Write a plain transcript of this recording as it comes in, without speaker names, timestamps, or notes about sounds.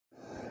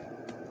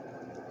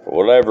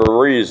For whatever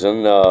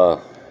reason,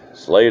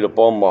 it's laid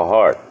upon my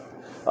heart.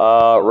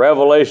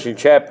 Revelation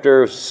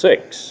chapter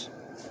 6.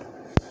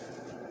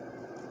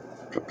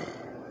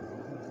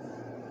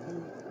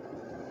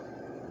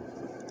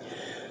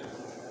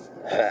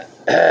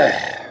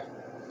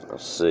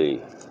 Let's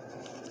see.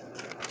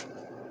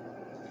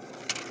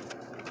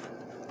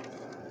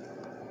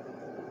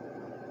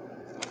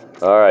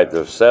 All right,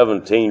 there's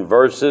 17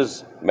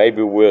 verses.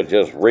 Maybe we'll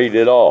just read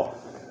it all.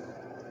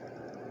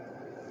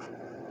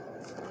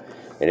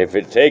 And if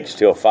it takes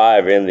till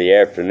 5 in the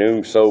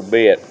afternoon, so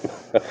be it.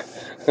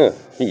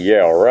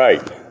 Yeah,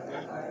 right.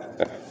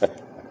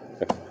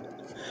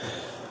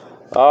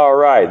 All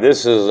right,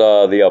 this is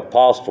the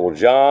Apostle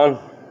John.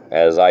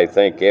 As I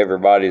think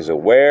everybody's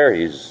aware,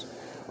 he's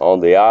on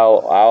the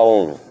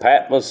island of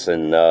Patmos,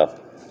 and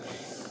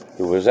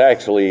he was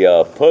actually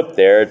put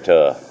there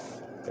to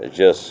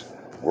just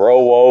grow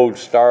old,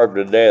 starve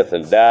to death,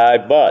 and die,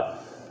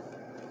 but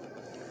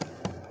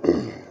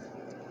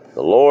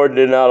the Lord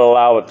did not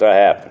allow it to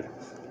happen.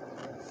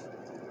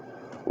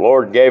 The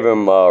Lord gave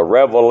him a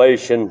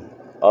revelation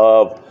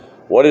of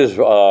what is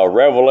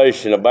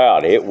Revelation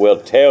about. It will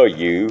tell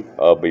you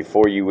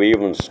before you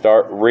even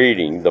start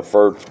reading the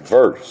first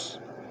verse,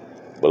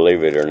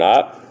 believe it or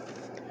not.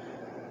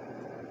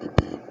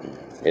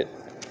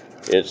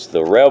 It's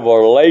the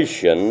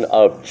revelation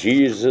of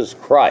Jesus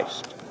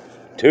Christ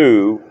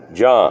to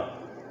John.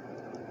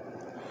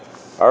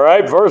 All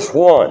right, verse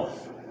 1.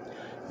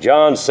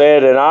 John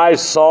said, "And I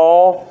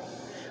saw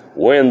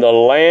when the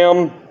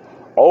Lamb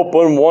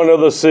opened one of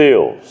the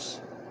seals,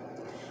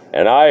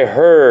 and I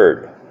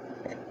heard,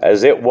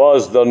 as it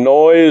was the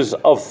noise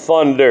of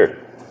thunder,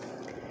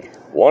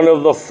 one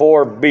of the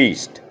four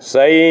beasts,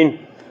 saying,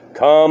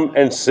 Come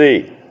and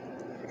see.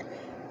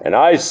 And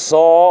I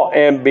saw,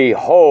 and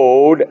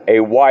behold,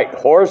 a white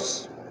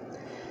horse,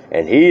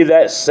 and he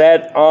that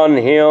sat on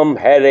him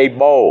had a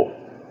bow,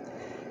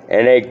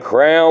 and a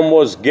crown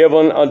was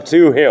given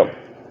unto him.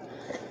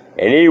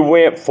 And he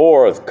went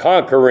forth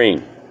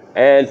conquering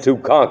and to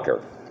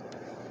conquer.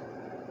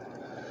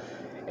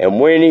 And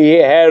when he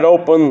had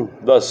opened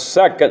the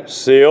second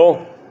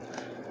seal,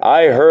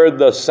 I heard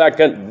the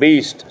second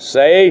beast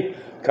say,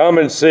 Come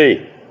and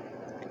see.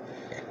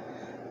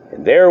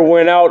 And there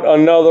went out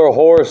another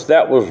horse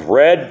that was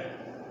red,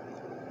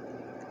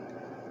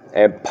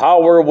 and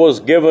power was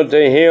given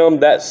to him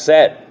that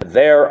sat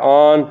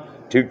thereon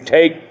to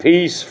take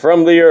peace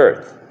from the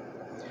earth,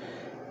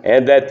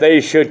 and that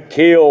they should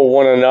kill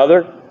one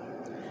another.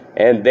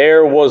 And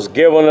there was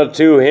given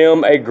unto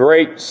him a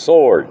great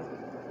sword.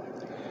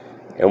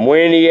 And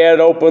when he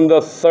had opened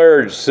the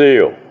third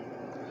seal,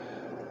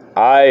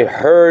 I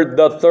heard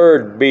the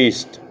third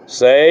beast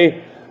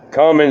say,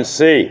 Come and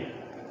see.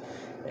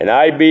 And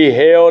I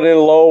beheld, and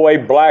lo, a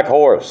black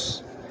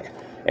horse,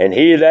 and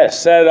he that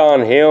sat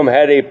on him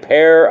had a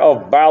pair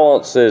of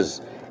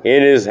balances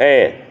in his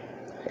hand.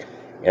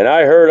 And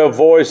I heard a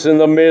voice in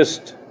the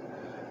midst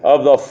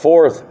of the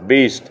fourth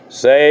beast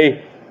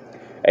say,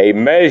 A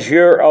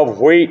measure of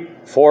wheat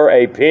for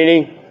a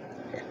penny,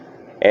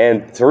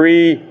 and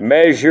 3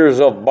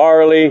 measures of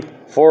barley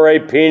for a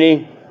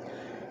penny,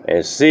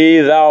 and see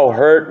thou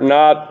hurt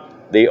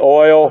not the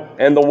oil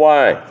and the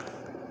wine.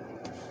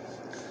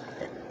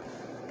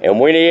 And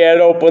when he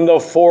had opened the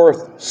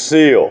fourth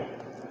seal,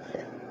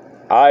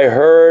 I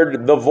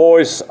heard the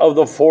voice of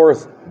the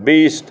fourth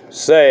beast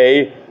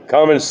say,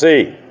 Come and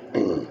see.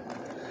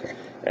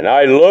 And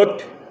I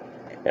looked,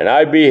 and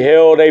I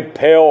beheld a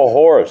pale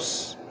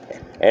horse,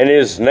 and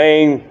his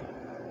name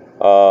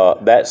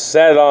that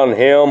sat on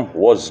him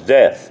was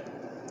Death,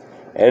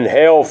 and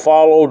hell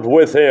followed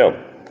with him,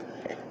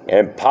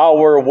 and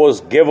power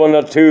was given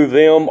unto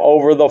them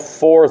over the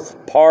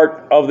fourth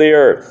part of the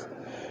earth,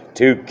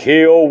 to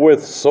kill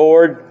with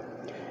sword,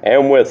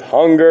 and with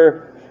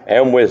hunger,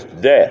 and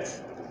with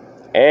death,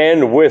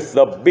 and with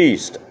the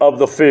beast of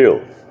the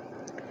field.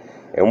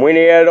 And when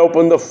he had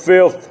opened the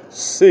fifth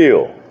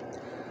seal,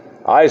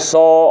 I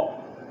saw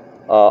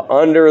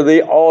under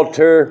the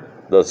altar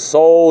the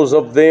souls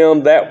of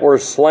them that were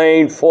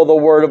slain for the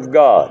word of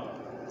God,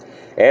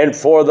 and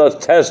for the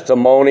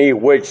testimony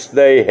which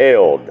they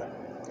held.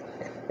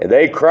 And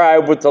they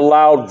cried with a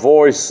loud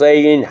voice,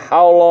 saying,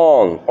 How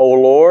long, O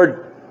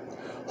Lord,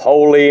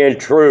 holy and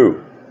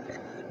true,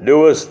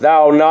 doest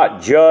thou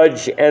not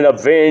judge and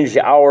avenge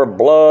our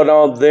blood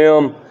on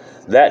them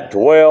that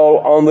dwell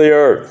on the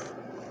earth?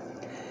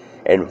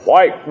 And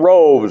white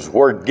robes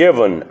were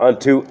given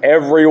unto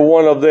every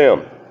one of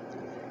them.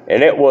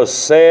 And it was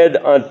said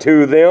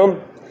unto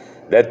them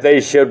that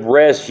they should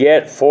rest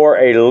yet for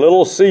a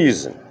little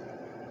season,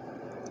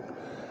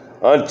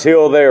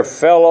 until their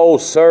fellow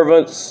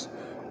servants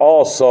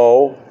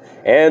also,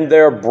 and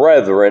their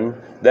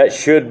brethren that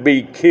should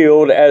be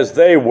killed as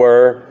they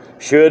were,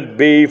 should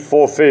be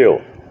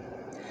fulfilled.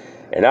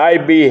 And I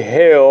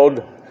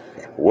beheld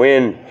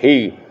when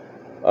he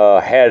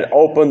had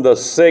opened the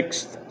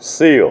sixth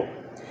seal,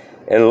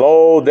 and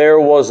lo, there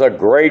was a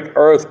great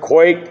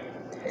earthquake,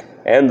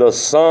 and the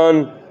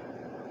sun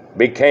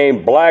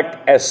became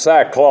black as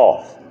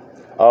sackcloth,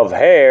 of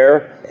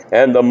hair,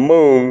 and the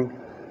moon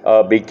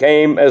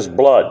became as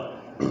blood.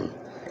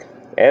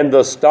 And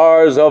the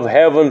stars of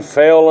heaven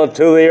fell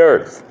unto the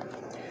earth,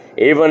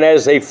 even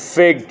as a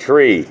fig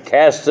tree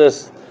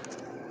casteth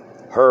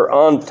her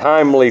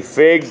untimely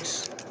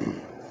figs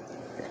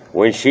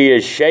when she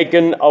is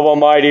shaken of a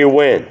mighty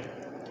wind.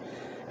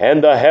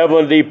 And the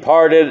heaven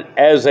departed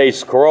as a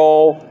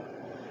scroll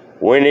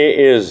when it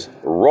is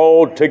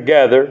rolled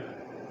together,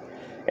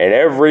 and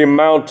every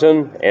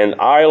mountain and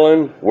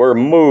island were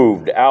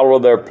moved out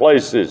of their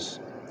places,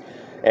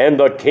 and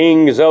the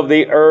kings of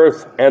the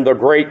earth, and the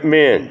great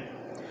men,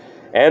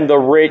 and the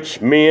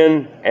rich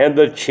men, and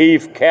the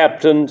chief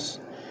captains,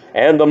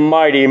 and the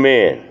mighty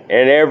men,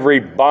 and every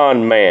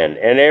bondman,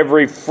 and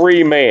every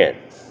free man,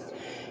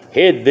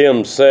 hid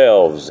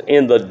themselves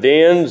in the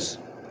dens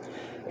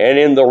and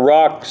in the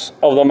rocks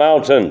of the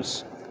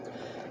mountains,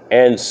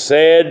 and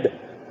said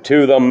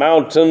to the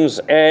mountains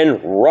and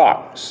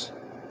rocks,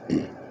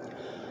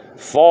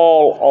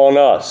 fall on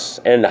us,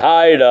 and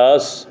hide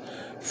us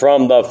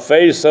from the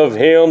face of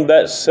him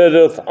that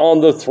sitteth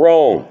on the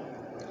throne,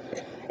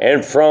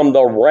 and from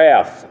the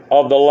wrath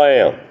of the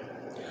Lamb.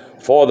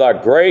 For the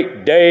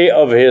great day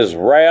of his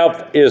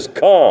wrath is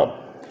come,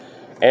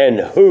 and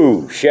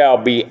who shall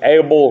be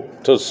able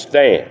to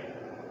stand?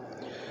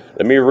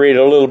 Let me read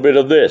a little bit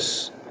of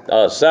this.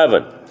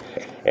 7.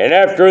 And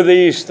after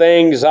these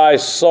things I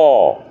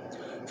saw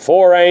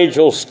 4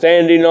 angels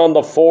standing on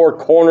the 4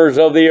 corners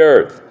of the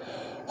earth,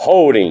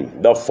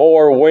 holding the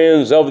 4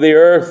 winds of the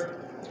earth,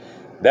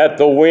 that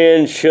the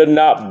wind should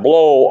not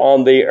blow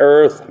on the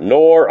earth,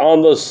 nor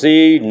on the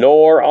sea,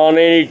 nor on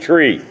any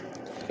tree.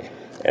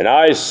 And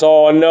I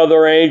saw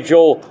another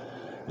angel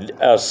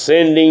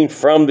ascending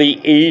from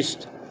the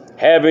east,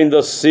 having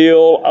the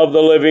seal of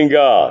the living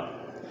God.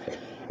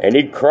 And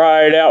he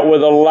cried out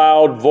with a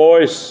loud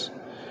voice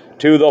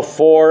to the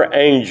 4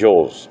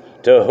 angels,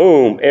 to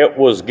whom it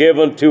was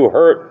given to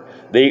hurt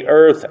the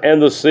earth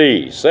and the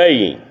sea,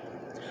 saying,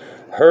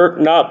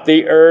 hurt not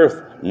the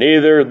earth,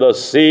 neither the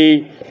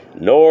sea,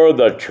 nor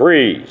the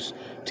trees,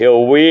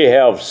 till we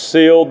have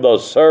sealed the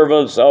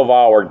servants of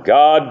our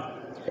God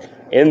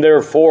in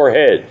their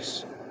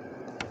foreheads.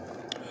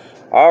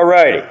 All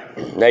righty.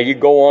 Now you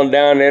go on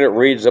down and it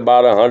reads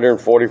about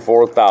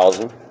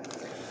 144,000.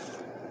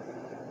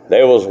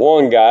 There was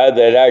one guy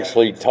that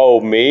actually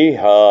told me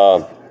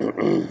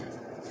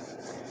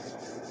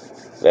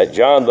that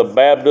John the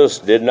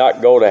Baptist did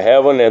not go to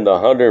heaven, and the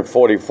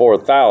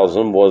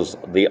 144,000 was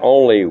the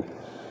only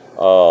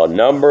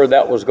number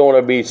that was going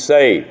to be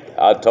saved.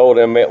 I told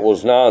him it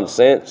was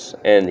nonsense,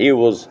 and he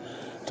was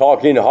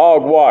talking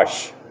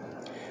hogwash.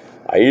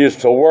 I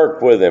used to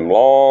work with him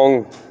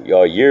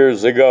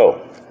years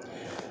ago,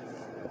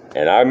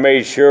 and I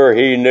made sure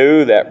he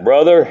knew that,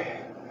 brother,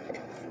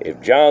 if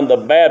John the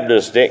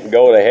Baptist didn't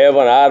go to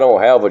heaven, I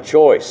don't have a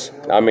choice.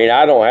 I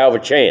don't have a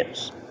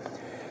chance.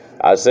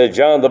 I said,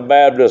 John the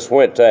Baptist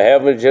went to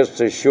heaven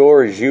just as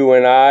sure as you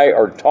and I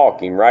are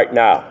talking right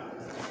now.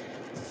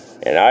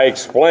 And I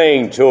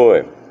explained to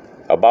him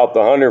about the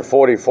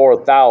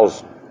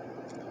 144,000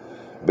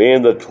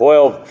 being the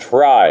 12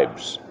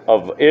 tribes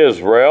of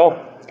Israel,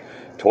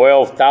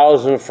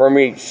 12,000 from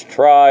each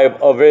tribe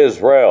of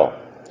Israel,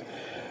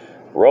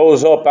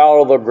 rose up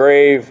out of the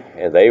grave,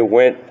 and they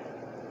went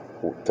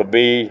to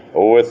be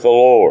with the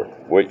Lord,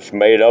 which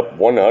made up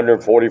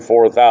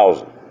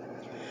 144,000.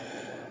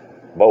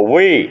 But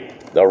we,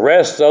 the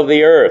rest of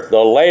the earth, the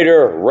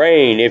later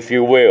rain, if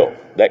you will,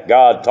 that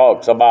God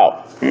talks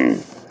about,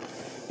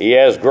 he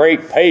has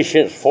great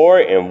patience for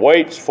it and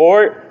waits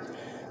for it.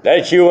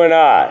 That's you and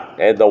I,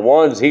 and the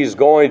ones he's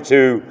going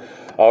to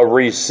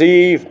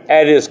receive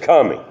at his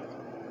coming.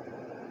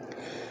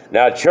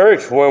 Now,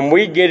 church, when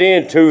we get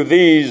into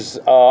these,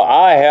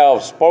 I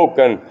have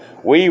spoken,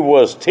 we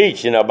was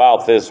teaching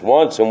about this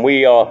once, and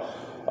we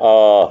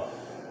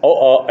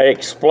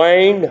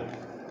explained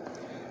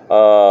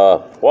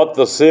what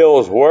the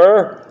seals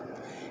were,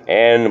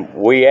 and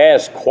we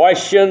asked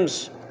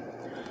questions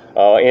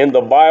in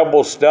the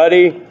Bible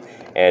study,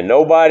 and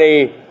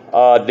nobody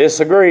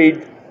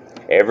disagreed.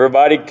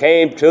 Everybody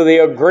came to the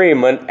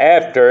agreement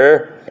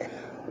after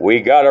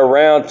we got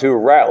around to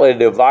rightly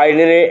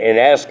dividing it and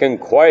asking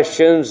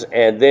questions,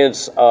 and then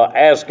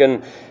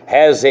asking,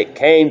 has it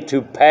came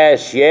to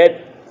pass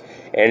yet?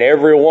 And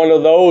every one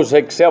of those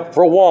except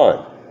for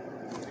one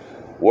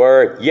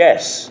were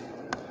yes.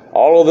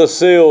 All of the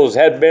seals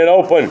had been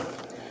opened.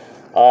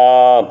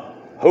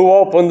 Who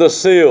opened the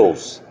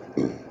seals?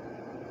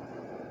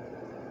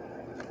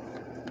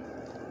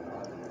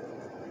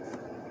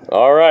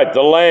 All right,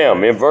 the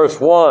Lamb in verse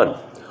 1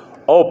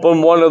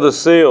 opened one of the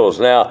seals.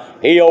 Now,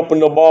 he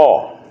opened the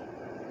ball.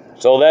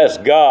 So that's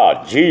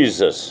God,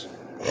 Jesus.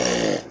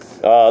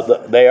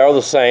 They are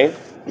the same.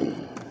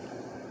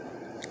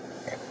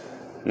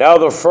 Now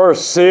the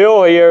first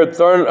seal,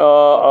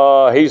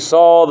 he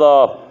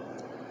saw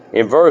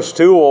in verse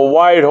 2, a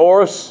white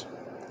horse,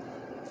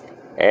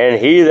 and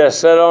he that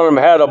sat on him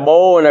had a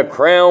bow, and a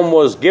crown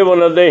was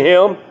given unto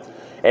him,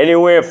 and he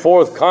went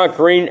forth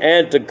conquering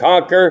and to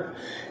conquer.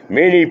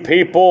 Many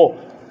people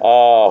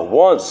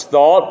once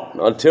thought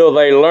until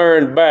they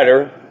learned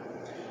better.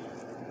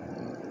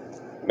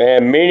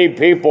 And many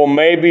people,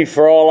 maybe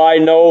for all I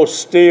know,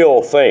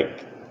 still think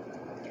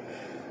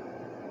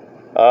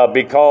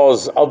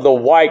because of the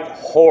white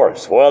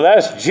horse. Well,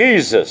 that's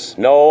Jesus.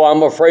 No,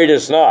 I'm afraid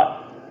it's not.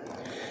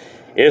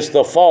 It's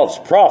the false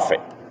prophet.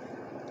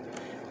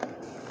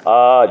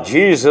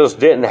 Jesus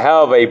didn't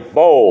have a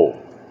bow.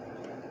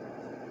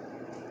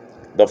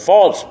 The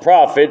false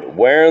prophet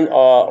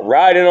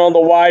riding on the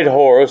white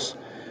horse,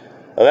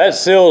 that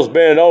seal's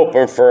been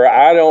open for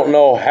I don't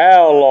know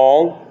how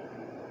long.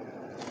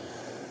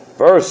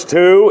 Verse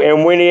 2,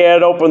 and when he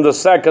had opened the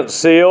second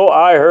seal,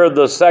 I heard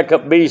the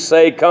second beast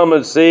say, come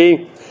and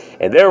see.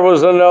 And there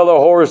was another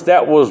horse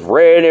that was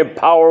red, and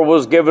power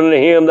was given to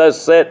him that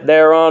sat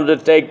thereon to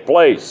take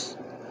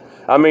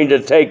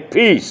to take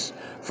peace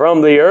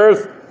from the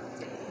earth,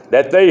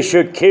 that they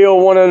should kill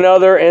one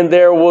another, and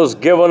there was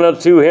given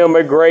unto him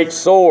a great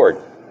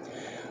sword.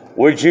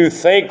 Would you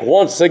think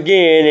once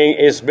again,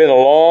 it's been a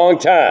long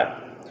time,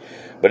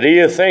 but do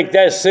you think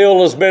that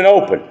seal has been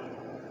opened?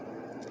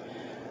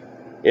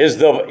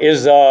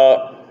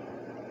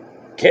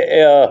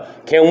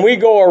 Can we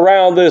go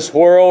around this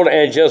world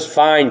and just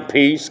find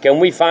peace? Can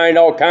we find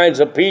all kinds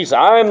of peace?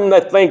 I'm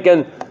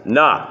thinking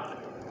not.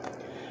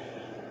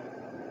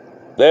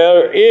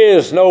 There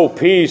is no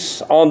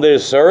peace on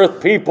this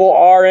earth. People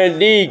are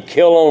indeed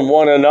killing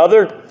one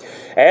another.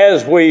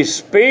 As we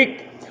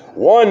speak,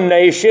 one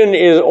nation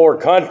or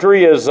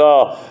country is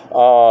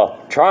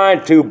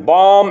trying to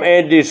bomb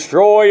and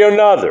destroy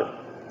another.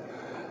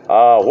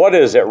 What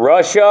is it,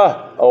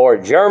 Russia or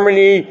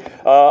Germany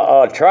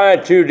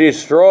trying to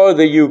destroy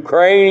the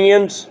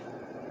Ukrainians?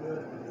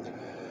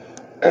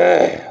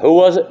 Who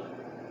was it?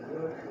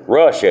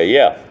 Russia,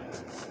 yeah.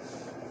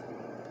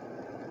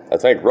 I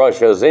think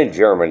Russia's in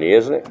Germany,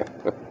 isn't it?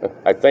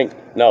 I think,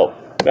 no.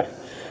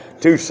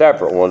 Two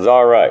separate ones,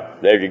 all right.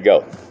 There you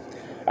go.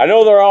 I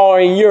know they're all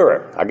in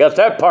Europe. I got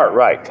that part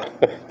right.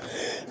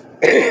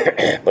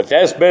 But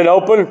that's been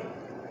open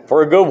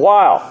for a good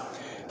while.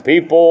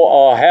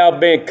 People have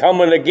been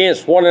coming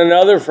against one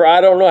another for I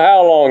don't know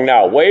how long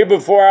now, way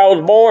before I was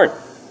born.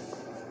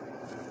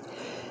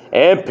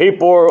 And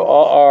people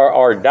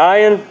are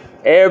dying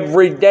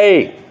every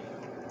day.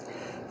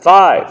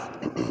 5.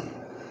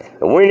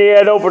 And when he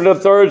had opened the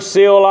third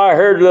seal, I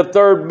heard the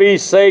third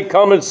beast say,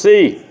 come and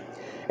see.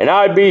 And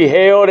I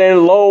beheld,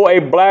 and lo, a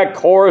black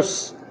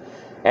horse,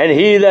 and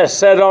he that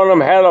sat on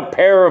him had a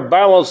pair of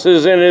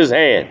balances in his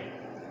hand.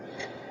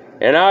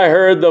 And I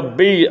heard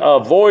a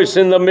voice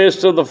in the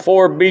midst of the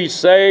four beasts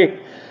say,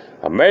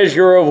 a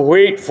measure of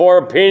wheat for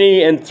a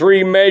penny, and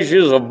 3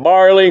 measures of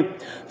barley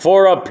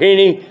for a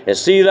penny, and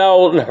see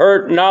thou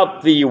hurt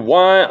not the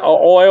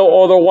oil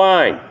or the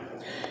wine.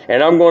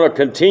 And I'm going to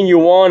continue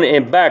on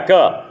and back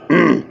up.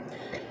 And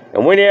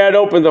when he had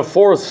opened the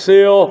fourth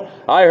seal,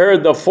 I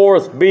heard the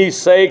fourth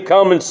beast say,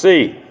 come and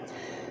see.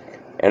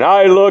 And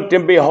I looked,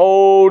 and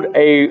behold,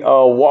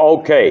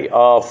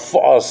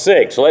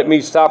 6. Let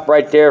me stop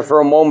right there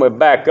for a moment,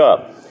 back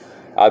up.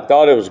 I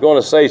thought it was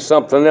going to say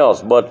something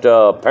else, but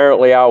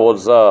apparently I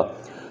was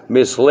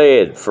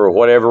misled for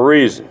whatever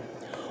reason.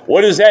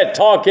 What is that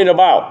talking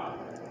about?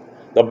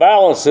 The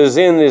balance is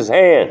in his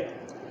hand.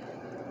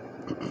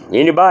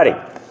 Anybody?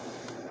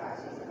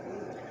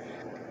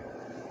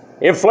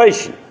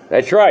 Inflation.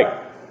 That's right.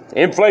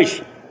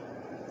 Inflation.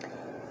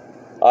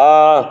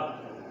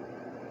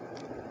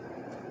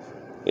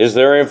 Is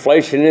there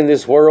inflation in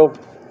this world?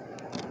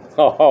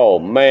 Oh,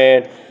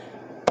 man.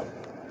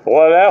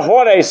 Well,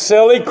 what a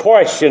silly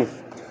question.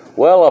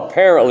 Well,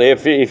 apparently,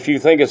 if you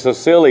think it's a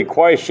silly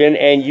question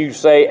and you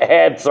say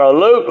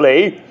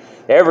absolutely,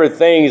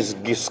 everything's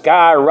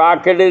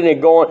skyrocketing and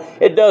going,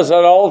 it does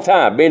that all the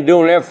time. Been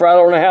doing that for I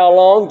don't know how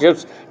long,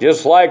 just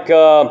like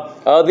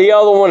the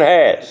other one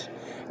has.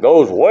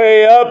 Goes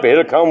way up,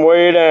 it'll come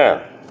way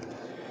down.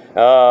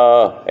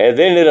 And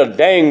then it'll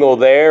dangle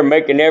there,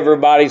 making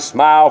everybody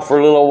smile for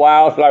a little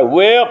while. It's like,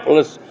 well,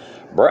 let's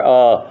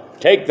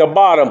take the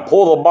bottom,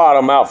 pull the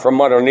bottom out from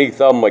underneath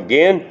them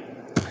again.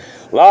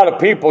 A lot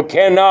of people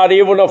cannot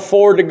even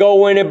afford to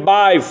go in and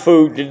buy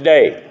food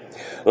today.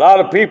 A lot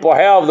of people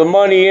have the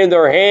money in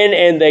their hand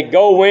and they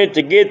go in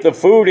to get the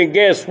food, and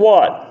guess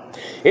what?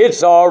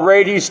 It's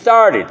already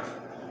started.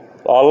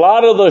 A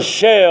lot of the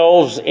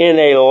shelves in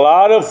a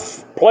lot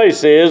of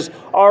places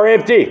are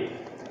empty.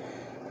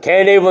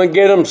 Can't even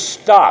get them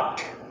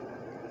stocked.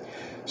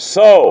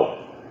 So,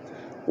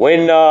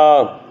 when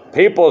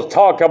people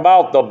talk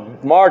about the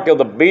mark of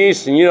the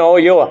beast, and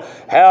you'll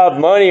have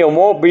money and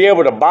won't be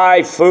able to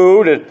buy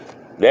food, and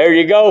there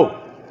you go.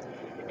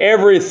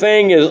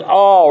 Everything is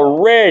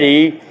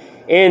already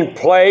in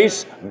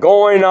place,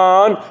 going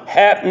on,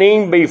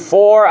 happening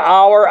before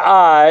our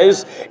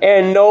eyes,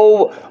 and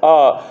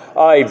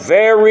a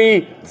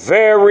very,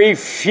 very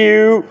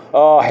few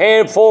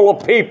handful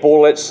of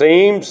people, it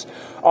seems,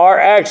 are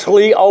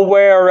actually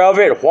aware of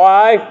it.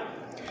 Why?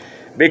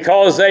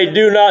 Because they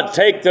do not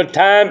take the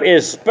time,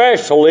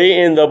 especially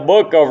in the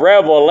book of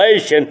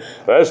Revelation.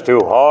 That's too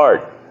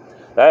hard.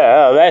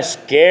 That's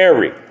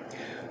scary.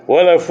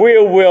 Well, if we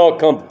will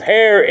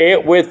compare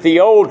it with the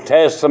Old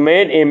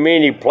Testament in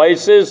many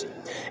places,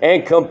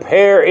 and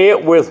compare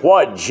it with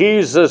what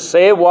Jesus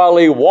said while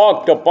he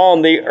walked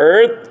upon the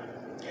earth,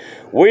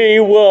 we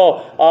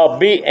will allow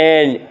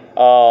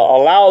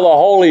the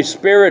Holy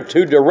Spirit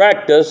to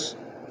direct us.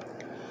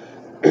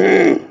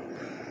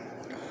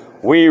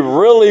 We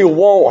really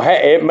won't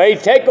have, it may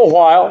take a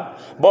while,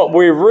 but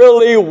we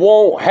really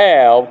won't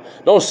have,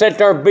 don't sit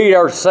there and beat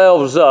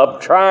ourselves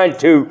up trying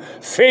to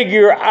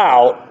figure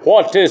out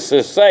what this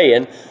is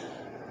saying.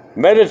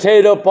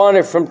 Meditate upon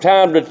it from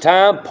time to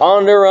time,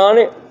 ponder on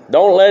it.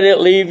 Don't let it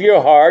leave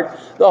your heart.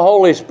 The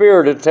Holy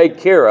Spirit will take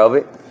care of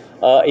it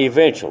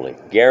eventually,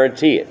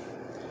 guarantee it.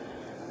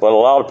 But a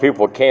lot of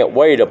people can't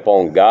wait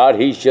upon God.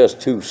 He's just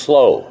too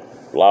slow,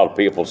 a lot of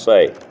people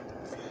say.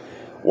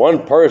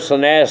 One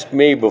person asked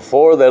me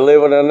before, they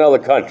live in another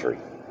country.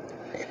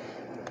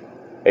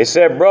 They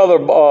said, Brother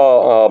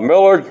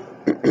Millard,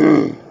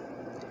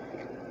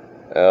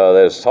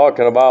 that's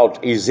talking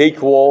about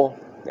Ezekiel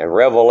and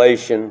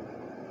Revelation.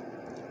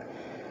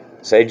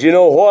 Said, you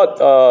know what?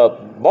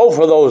 Both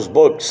of those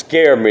books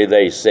scare me,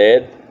 they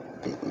said.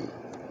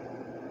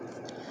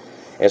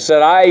 And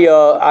said,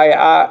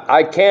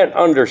 I can't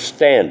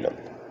understand them.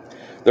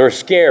 They're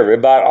scary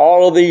about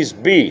all of these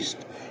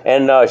beasts.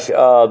 And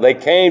they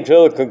came to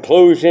a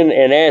conclusion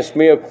and asked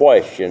me a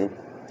question.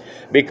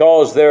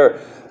 Because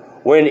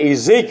when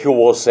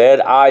Ezekiel said,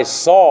 I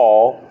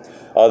saw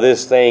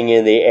this thing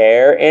in the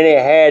air, and it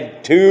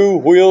had 2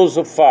 wheels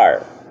of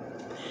fire.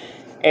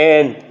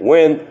 And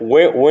when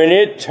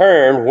it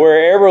turned,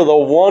 wherever the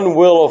one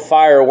wheel of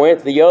fire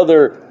went, the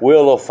other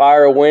wheel of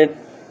fire went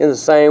in the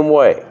same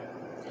way.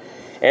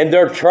 And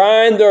they're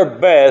trying their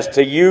best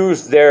to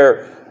use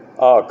their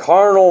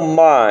carnal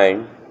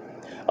mind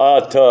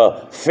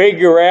to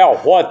figure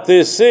out what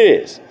this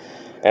is.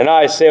 And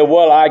I said,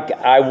 well,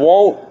 I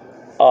won't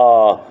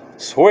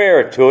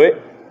swear to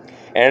it,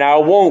 and I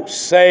won't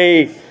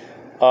say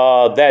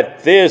that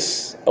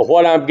this,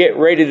 what I'm getting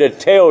ready to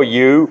tell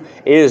you,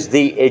 is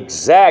the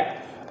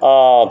exact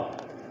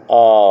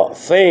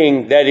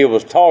thing that he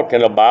was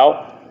talking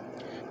about,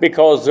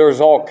 because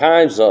there's all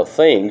kinds of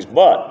things.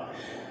 But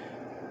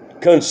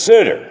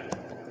consider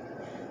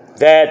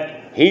that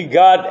he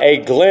got a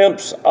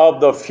glimpse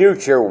of the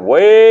future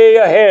way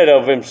ahead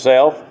of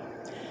himself.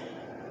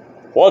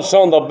 What's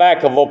on the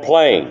back of a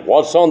plane?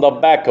 What's on the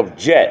back of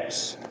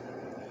jets?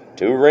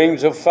 2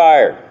 rings of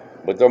fire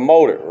with their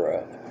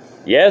motor.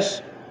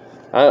 Yes?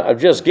 I'm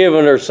just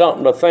giving her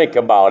something to think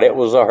about. It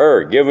was a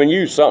her giving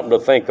you something to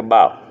think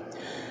about.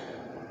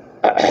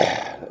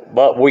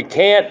 But we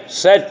can't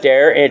sit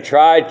there and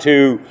try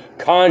to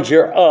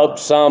conjure up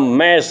some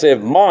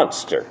massive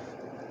monster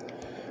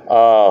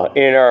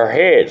in our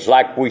heads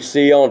like we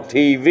see on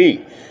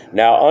TV.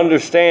 Now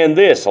understand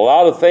this, a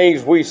lot of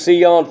things we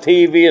see on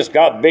TV, it's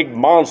got big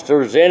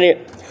monsters in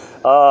it.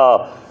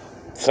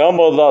 Some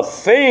of the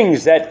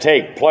things that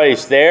take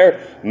place there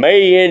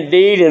may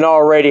indeed and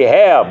already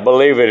have,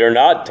 believe it or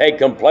not,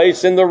 taken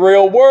place in the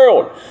real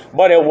world.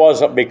 But it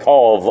wasn't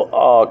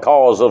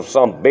because of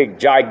some big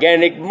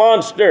gigantic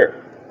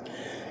monster.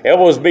 It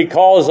was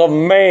because of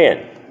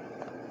man.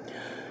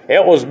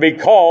 It was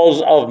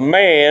because of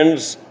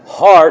man's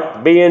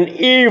heart being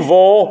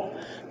evil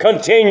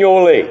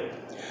continually,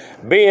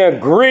 being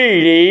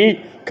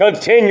greedy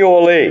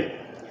continually.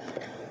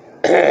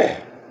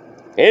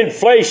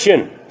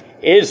 Inflation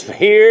is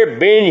here,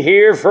 been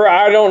here for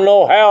I don't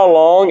know how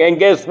long, and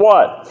guess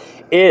what?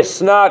 It's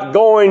not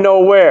going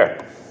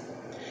nowhere.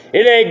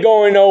 It ain't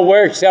going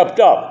nowhere except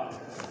up.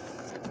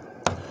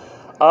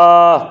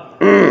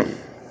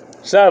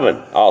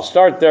 7. I'll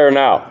start there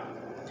now.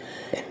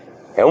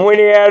 And when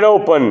he had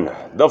opened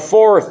the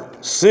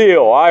 4th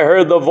seal, I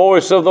heard the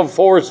voice of the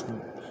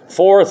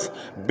fourth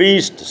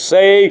beast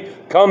say,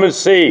 Come and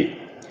see.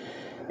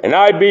 And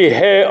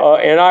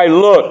I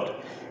looked,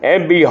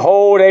 and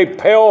behold, a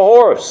pale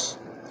horse,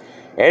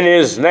 and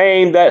his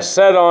name that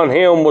sat on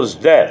him was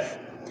Death,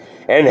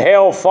 and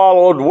hell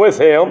followed with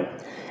him,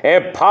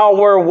 and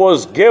power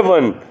was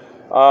given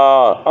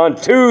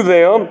unto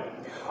them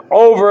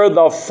over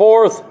the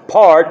 4th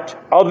part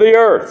of the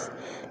earth,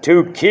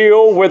 to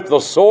kill with the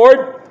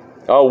sword,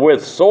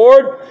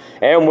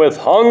 and with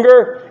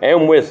hunger,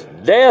 and with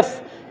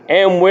death,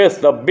 and with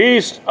the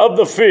beasts of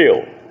the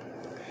field.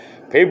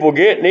 People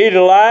getting eaten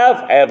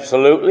alive?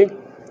 Absolutely.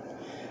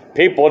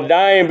 People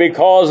dying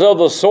because of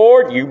the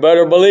sword? You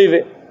better believe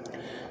it.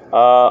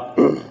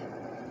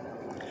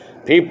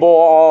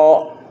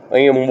 People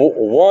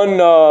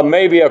in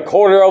maybe a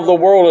quarter of the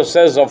world, it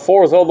says a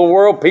fourth of the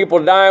world, people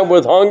dying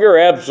with hunger?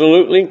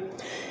 Absolutely.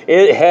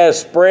 It has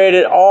spread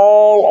it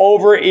all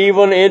over,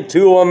 even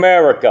into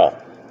America.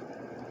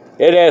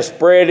 It has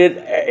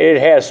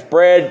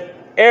spread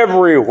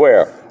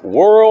everywhere,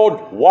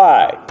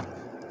 worldwide.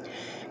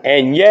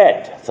 And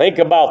yet, think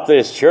about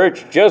this,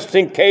 church, just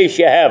in case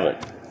you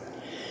haven't.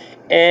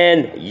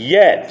 And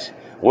yet,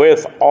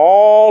 with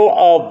all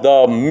of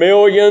the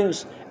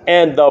millions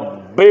and the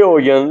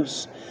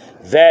billions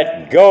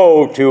that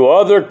go to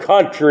other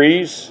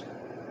countries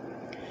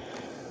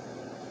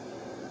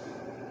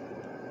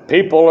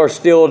People are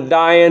still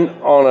dying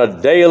on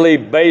a daily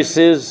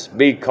basis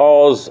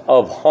because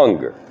of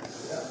hunger.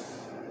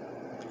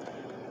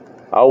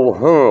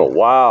 Oh,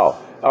 wow.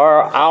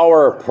 Are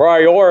our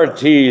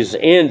priorities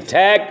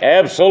intact?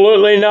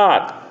 Absolutely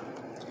not.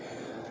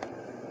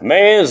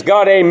 Man's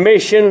got a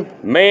mission.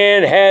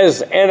 Man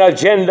has an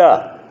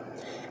agenda.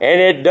 And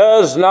it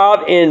does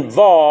not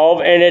involve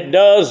and it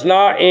does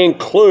not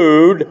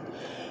include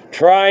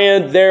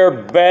trying their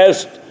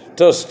best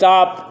to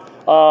stop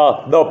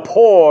the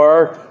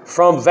poor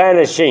from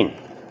vanishing.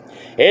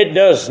 It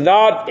does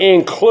not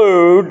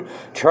include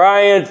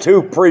trying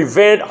to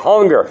prevent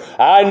hunger.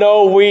 I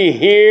know we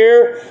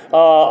hear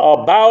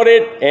about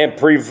it and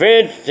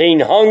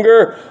preventing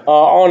hunger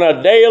on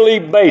a daily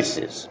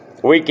basis.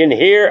 We can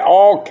hear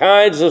all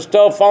kinds of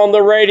stuff on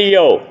the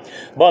radio.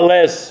 But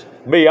let's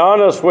be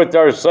honest with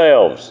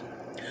ourselves.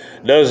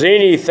 Does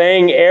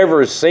anything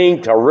ever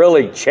seem to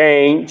really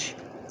change?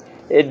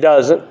 It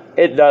doesn't.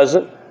 It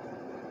doesn't.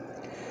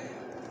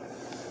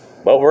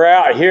 But we're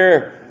out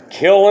here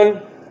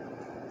killing,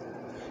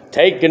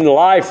 taking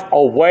life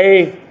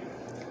away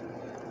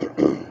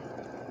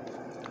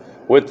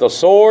with the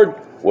sword,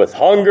 with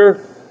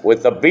hunger,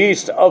 with the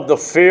beast of the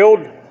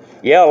field.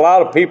 Yeah, a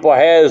lot of people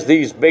has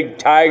these big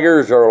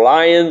tigers or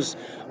lions,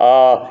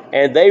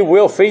 and they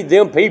will feed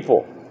them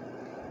people.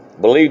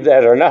 Believe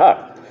that or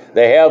not.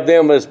 They have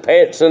them as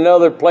pets in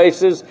other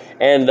places,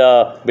 and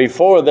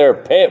before their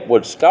pet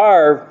would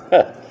starve,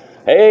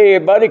 hey,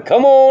 buddy,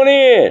 come on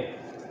in.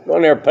 Go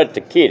in there and pet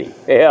the kitty.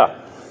 Yeah.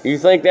 You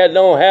think that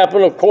don't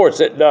happen? Of course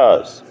it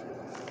does.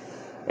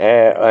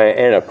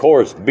 And of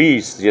course,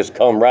 beasts just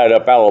come right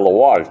up out of the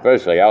water,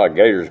 especially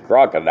alligators,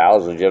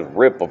 crocodiles, and just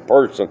rip a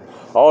person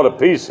all to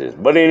pieces.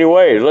 But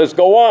anyway, let's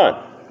go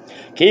on.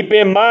 Keep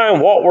in mind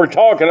what we're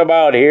talking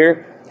about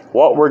here,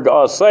 what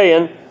we're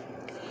saying.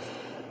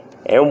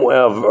 And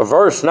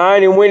verse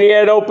 9, and when he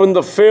had opened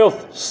the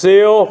fifth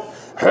seal,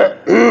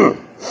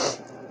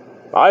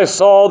 I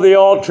saw the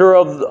altar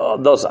of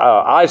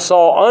I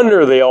saw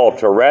under the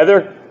altar,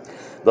 rather,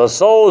 the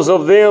souls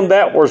of them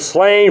that were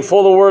slain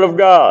for the word of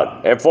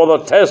God and for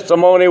the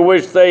testimony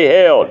which they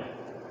held.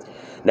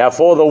 Now,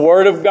 for the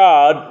word of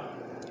God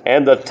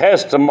and the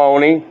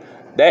testimony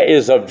that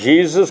is of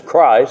Jesus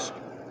Christ.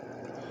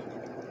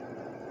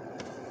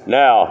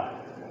 Now,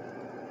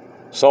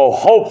 so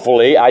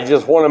hopefully, I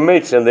just want to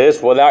mention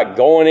this without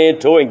going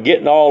into it and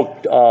getting all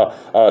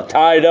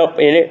tied up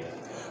in it.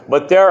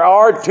 But there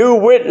are two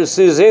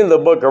witnesses in the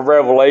book of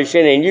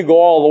Revelation, and you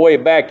go all the way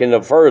back in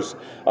the first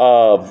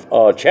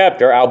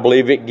chapter, I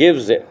believe it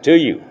gives it to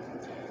you,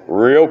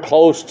 real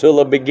close to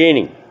the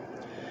beginning.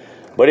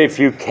 But if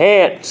you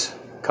can't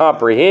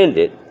comprehend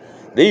it,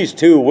 these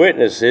two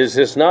witnesses,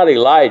 it's not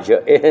Elijah,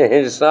 and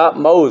it's not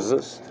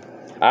Moses.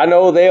 I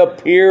know they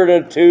appeared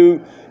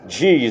unto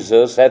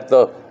Jesus at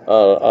the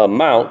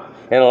mount,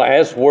 and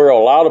that's where a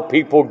lot of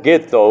people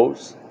get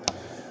those.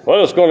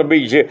 Well, it's going to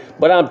be,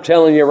 but I'm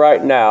telling you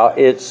right now,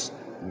 it's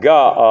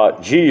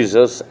God,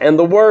 Jesus, and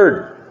the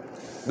Word.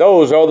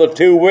 Those are the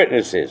two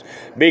witnesses.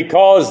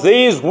 Because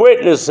these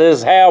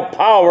witnesses have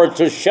power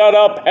to shut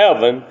up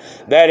heaven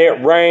that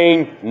it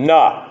rain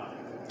not.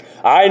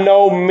 I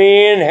know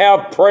men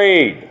have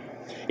prayed.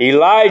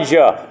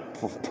 Elijah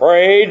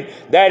prayed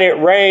that it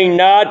rain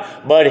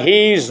not, but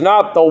he's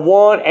not the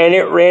one, and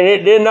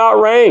it did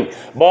not rain.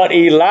 But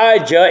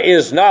Elijah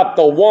is not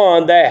the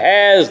one that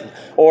has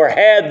or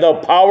had the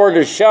power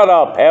to shut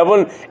up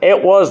heaven.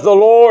 It was the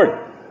Lord.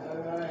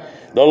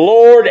 The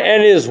Lord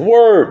and his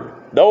word.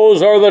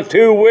 Those are the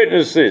two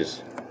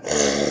witnesses.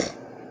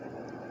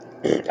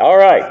 All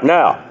right,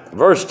 now,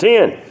 verse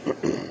 10.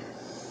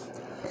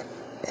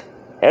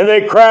 And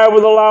they cried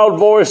with a loud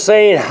voice,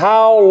 saying,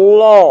 How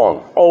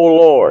long, O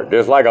Lord?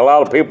 Just like a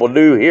lot of people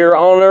do here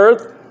on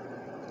earth.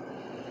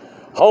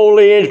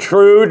 Holy and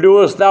true,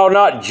 doest thou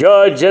not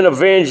judge and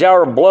avenge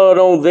our blood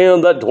on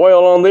them that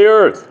dwell on the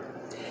earth?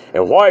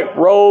 And white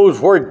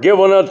robes were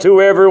given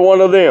unto every one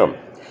of them.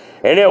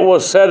 And it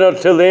was said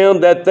unto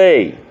them that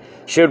they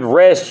should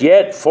rest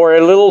yet for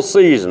a little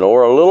season,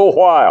 or a little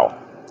while.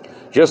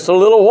 Just a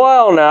little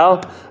while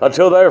now,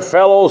 until their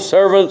fellow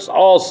servants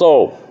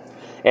also,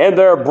 and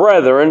their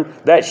brethren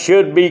that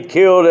should be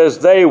killed as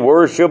they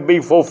were, should be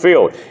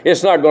fulfilled.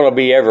 It's not going to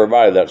be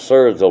everybody that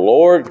serves the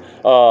Lord,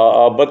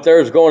 but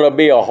there's going to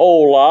be a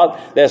whole lot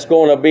that's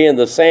going to be in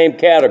the same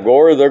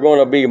category. They're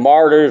going to be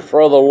martyrs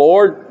for the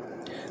Lord.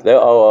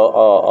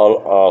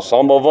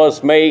 Some of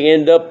us may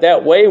end up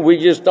that way. We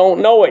just don't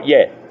know it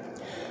yet.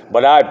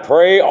 But I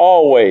pray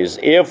always,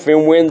 if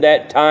and when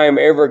that time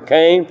ever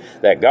came,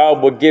 that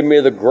God would give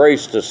me the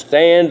grace to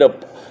stand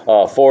up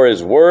for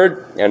his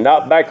word and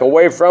not back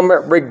away from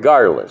it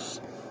regardless.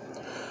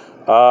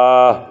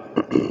 12.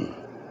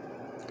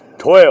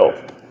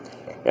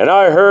 And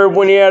I heard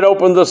when he had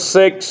opened the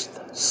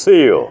sixth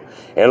seal,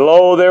 and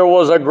lo, there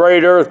was a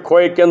great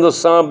earthquake, and the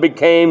sun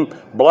became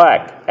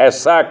black as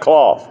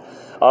sackcloth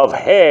of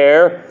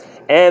hair,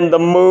 and the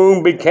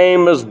moon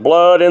became as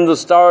blood, and the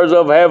stars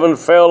of heaven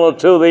fell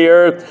unto the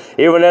earth,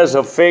 even as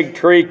a fig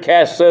tree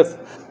casteth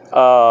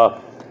her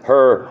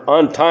her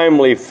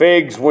untimely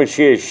figs when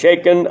she is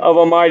shaken of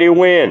a mighty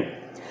wind.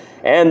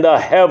 And the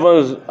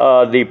heavens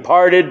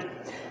departed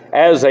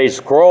as a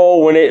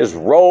scroll when it is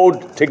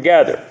rolled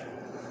together.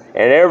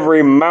 And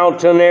every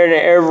mountain and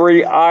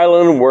every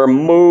island were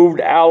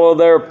moved out of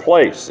their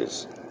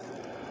places.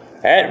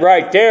 That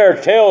right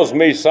there tells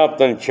me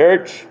something,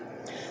 church.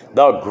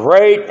 The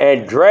great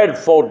and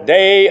dreadful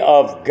day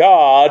of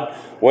God,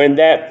 when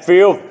that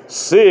fifth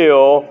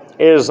seal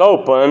is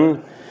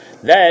open,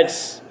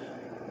 that's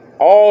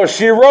all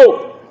she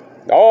wrote.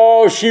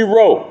 All she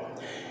wrote.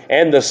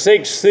 And the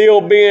sixth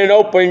seal being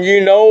open,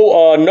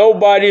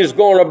 nobody's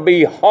going to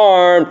be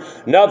harmed.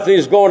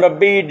 Nothing's going to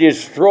be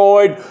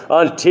destroyed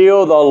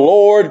until the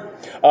Lord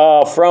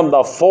from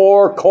the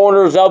four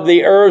corners of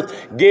the earth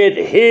get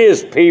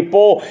his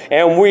people,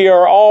 and we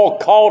are all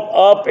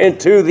caught up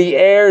into the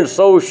air, and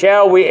so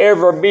shall we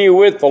ever be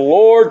with the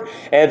Lord,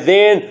 and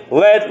then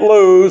let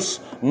loose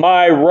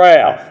my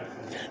wrath.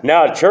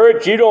 Now,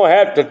 church, you don't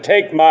have to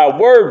take my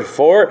word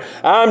for it.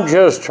 I'm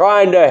just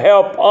trying to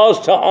help us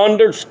to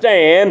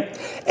understand,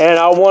 and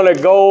I want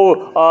to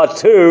go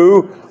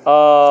to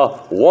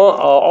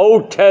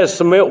Old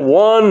Testament,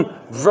 one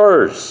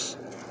verse.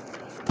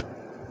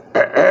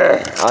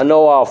 I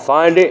know I'll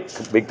find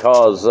it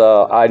because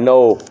I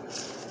know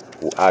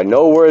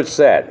where it's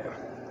at.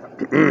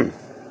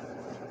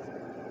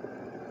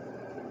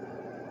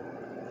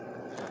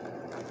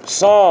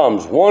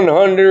 Psalms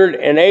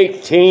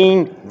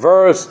 118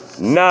 verse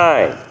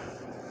 9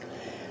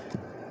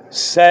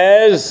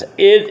 says,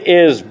 "It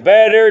is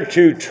better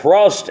to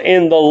trust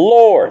in the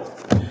Lord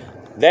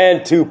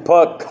than to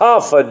put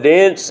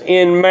confidence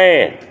in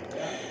man."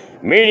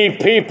 Many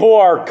people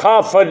are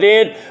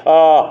confident,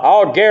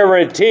 I'll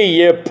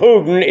guarantee you,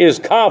 Putin is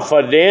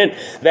confident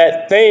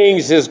that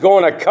things is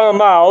going to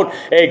come out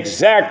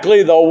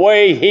exactly the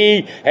way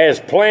he has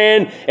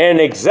planned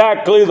and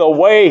exactly the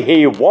way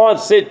he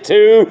wants it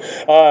to.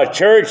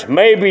 Church,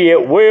 maybe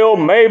it will,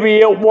 maybe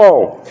it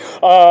won't.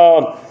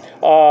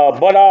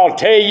 But I'll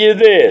tell you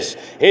this,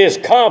 his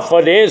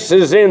confidence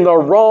is in the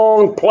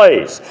wrong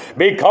place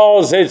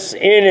because it's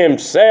in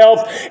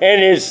himself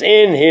and it's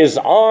in his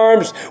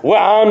arms.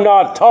 Well, I'm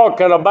not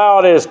talking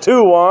about his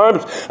two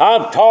arms.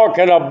 I'm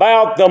talking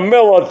about the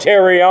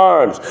military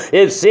arms.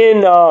 It's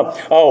in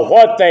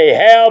what they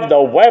have,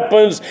 the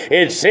weapons.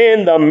 It's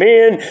in the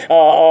men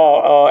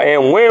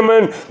and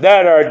women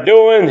that are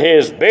doing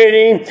his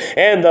bidding.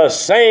 And the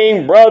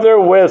same, brother,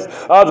 with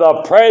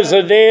the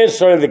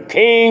presidents or the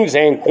kings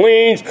and queens,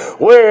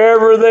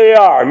 wherever they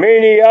are.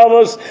 Many of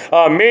us,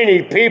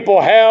 many people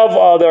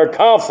have their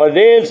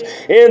confidence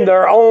in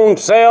their own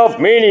self.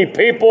 Many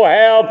people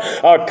have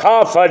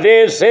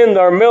confidence in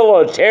their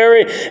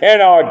military.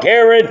 And I'll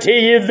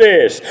guarantee you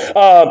this,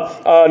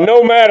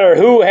 no matter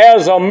who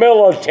has a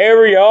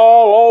military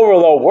all over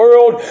the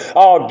world,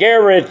 I'll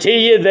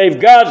guarantee you they've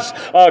got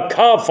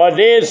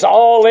confidence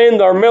all in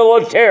their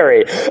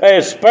military,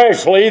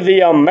 especially the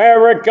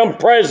American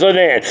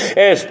president,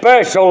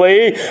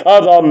 especially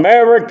the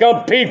American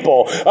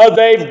people.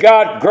 They've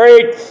got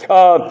great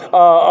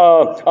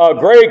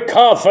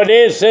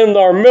confidence in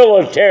their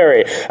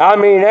military. I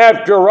mean,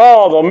 after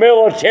all, the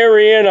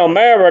military in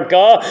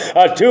America,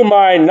 to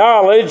my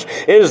knowledge,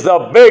 is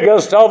the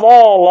biggest of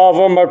all of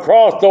them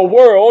across the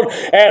world,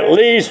 at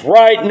least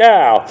right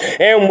now.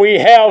 And we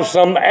have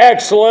some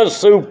excellent,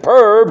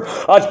 superb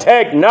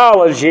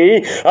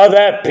technology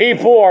that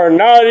people are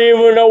not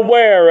even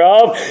aware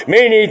of.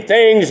 Many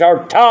things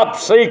are top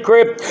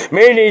secret.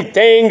 Many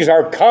things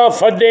are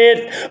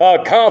confidential,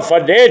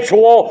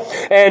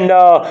 and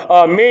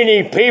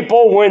many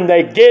people, when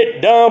they get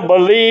done,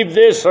 believe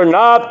this or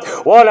not,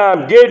 what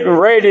I'm getting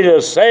ready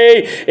to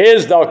say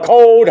is the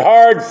cold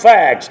hard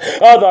facts,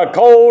 the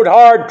cold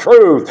hard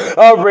truth,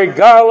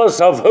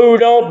 regardless of who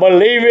don't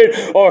believe it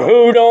or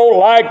who don't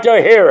like to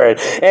hear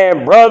it.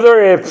 And brother,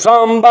 if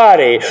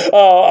somebody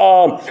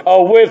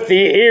with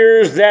the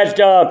ears that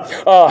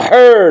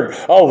heard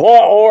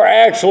what, or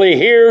actually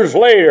hears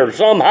later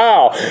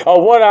somehow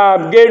what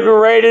I'm getting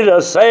ready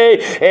to say,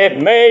 it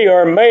may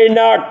or may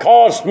not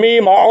cost me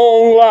my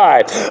own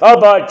life.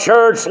 But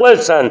church,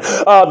 listen,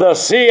 the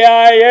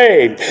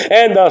CIA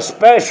and the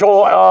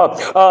special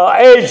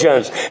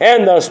agents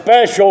and the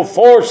special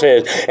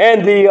forces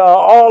and the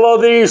all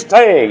of these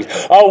things,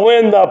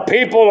 when the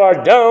people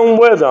are done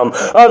with them,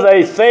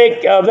 they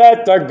think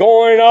that they're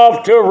going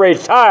off to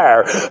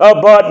retire,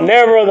 but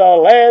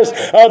nevertheless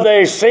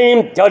they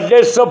seem to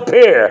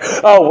disappear.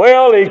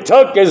 Well, he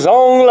took his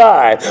own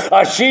life.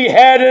 She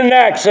had an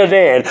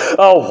accident.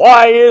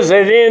 Why is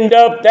it end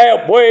up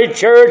that way,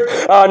 church?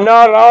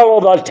 Not all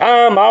of the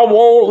time, I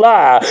won't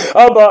lie,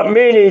 but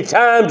many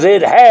times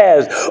it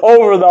has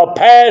over the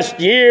past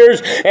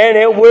years, and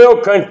it will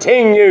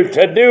continue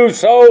to do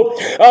so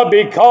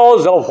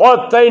because of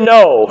what they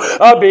know,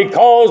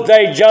 because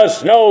they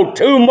just know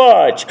too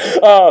much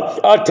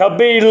to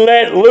be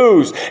let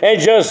loose and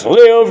just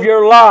live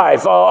your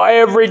life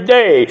every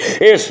day.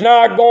 It's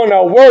not going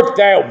to work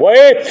that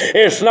way.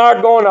 It's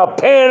not going to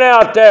pan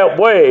out that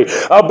way,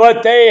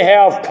 but they they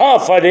have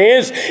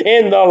confidence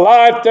in the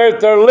life that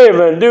they're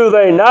living, do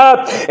they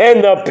not?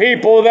 And the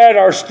people that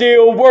are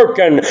still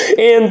working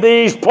in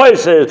these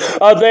places,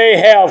 they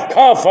have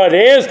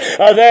confidence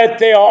that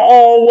they'll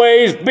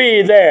always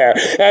be there.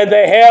 And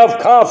they have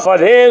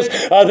confidence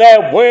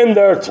that when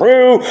they're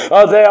through,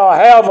 they'll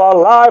have a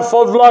life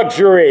of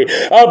luxury.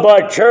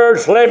 But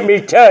church, let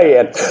me tell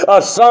you,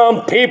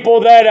 some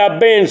people that have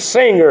been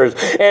singers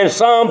and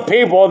some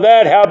people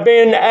that have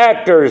been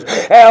actors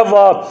have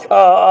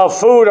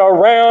fooled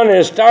around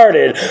and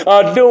started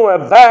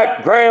doing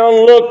background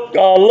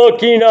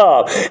looking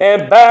up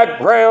and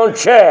background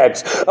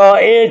checks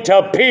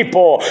into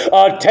people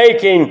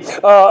taking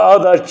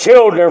the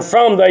children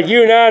from the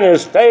United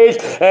States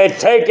and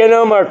taking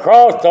them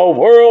across the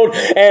world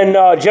and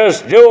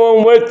just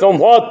doing with them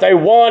what they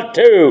want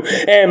to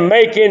and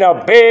making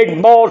a big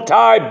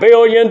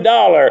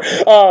multi-billion-dollar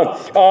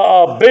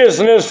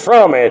business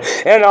from it.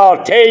 And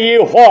I'll tell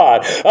you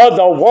what,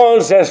 the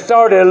ones that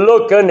started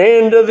looking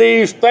into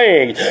these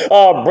things,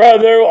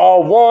 brother,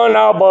 one,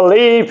 I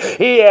believe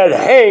he had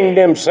hanged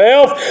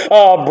himself,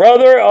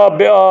 brother,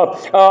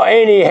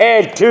 and he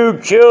had 2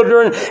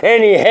 children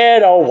and he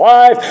had a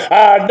wife.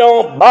 I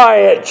don't buy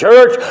it,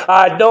 church.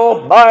 I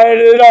don't buy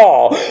it at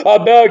all,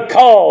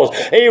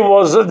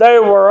 because they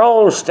were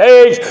on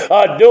stage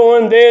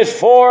doing this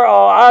for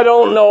I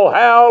don't know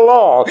how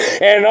long,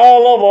 and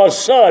all of a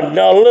sudden,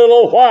 a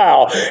little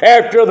while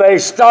after they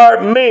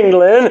start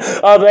mingling,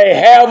 they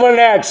have an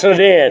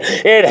accident.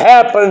 It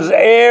happens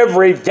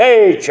every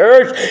day,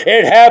 church.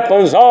 It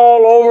happens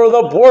all over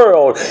the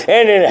world,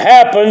 and it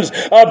happens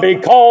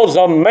because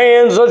of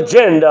man's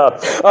agenda.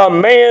 A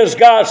man's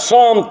got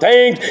some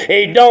things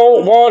he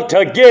don't want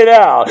to get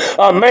out.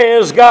 A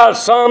man's got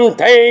some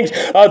things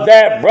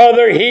that,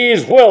 brother,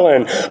 he's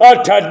willing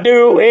to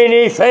do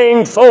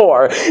anything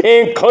for,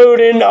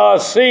 including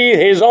see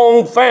his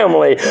own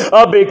family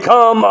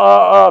become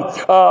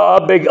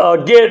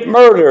get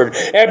murdered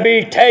and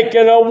be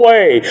taken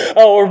away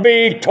or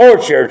be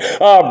tortured.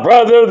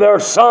 Brother,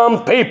 there's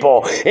some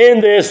people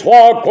in this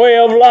walkway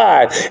of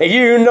life,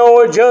 you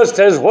know it just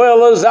as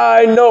well as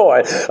I know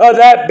it,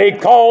 that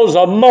because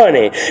of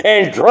money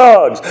and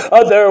drugs,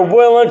 they're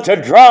willing to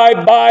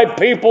drive by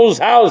people's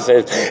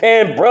houses.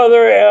 And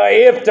brother,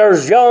 if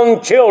there's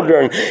young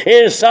children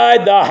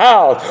inside the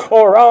house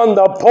or on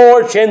the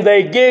porch and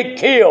they get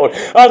killed,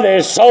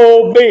 then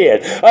so be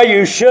it.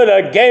 You should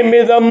have gave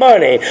me the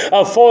money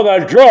for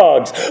the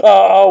drugs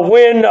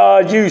when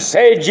you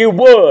said you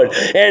would,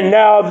 and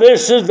now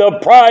this is the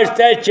price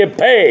that you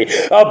pay.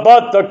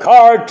 But the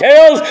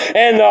cartels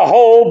and the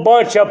whole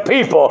bunch of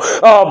people,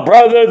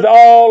 brother,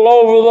 all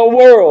over the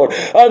world,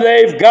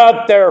 they've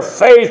got their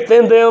faith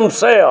in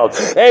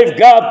themselves. They've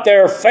got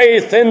their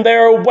faith in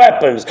their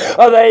weapons.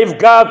 They've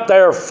got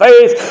their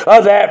faith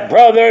that,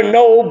 brother,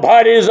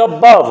 nobody's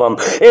above them.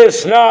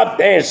 It's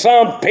not, and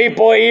some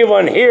people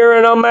even here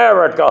in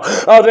America,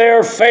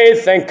 their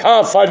faith and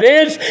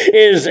confidence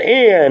is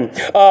in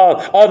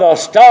the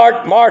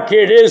stock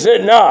market, is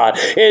it not?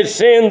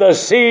 It's in the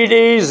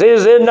CDs,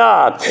 is it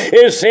not?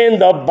 It's in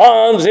the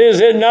bonds, is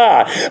it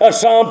not?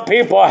 Some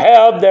people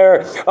have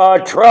their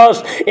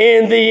trust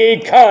in the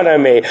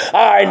economy.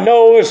 I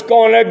know it's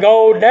going to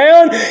go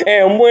down,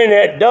 and when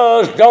it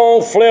does,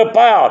 don't flip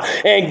out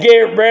and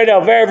get rid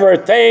of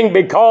everything,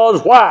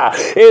 because why?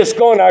 It's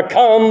going to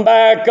come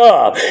back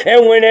up,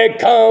 and when it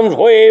comes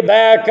way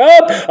back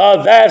up,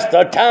 that's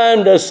the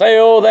time to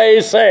sell,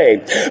 they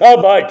say.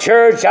 But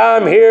church,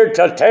 I'm here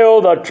to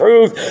tell the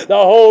truth, the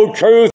whole truth,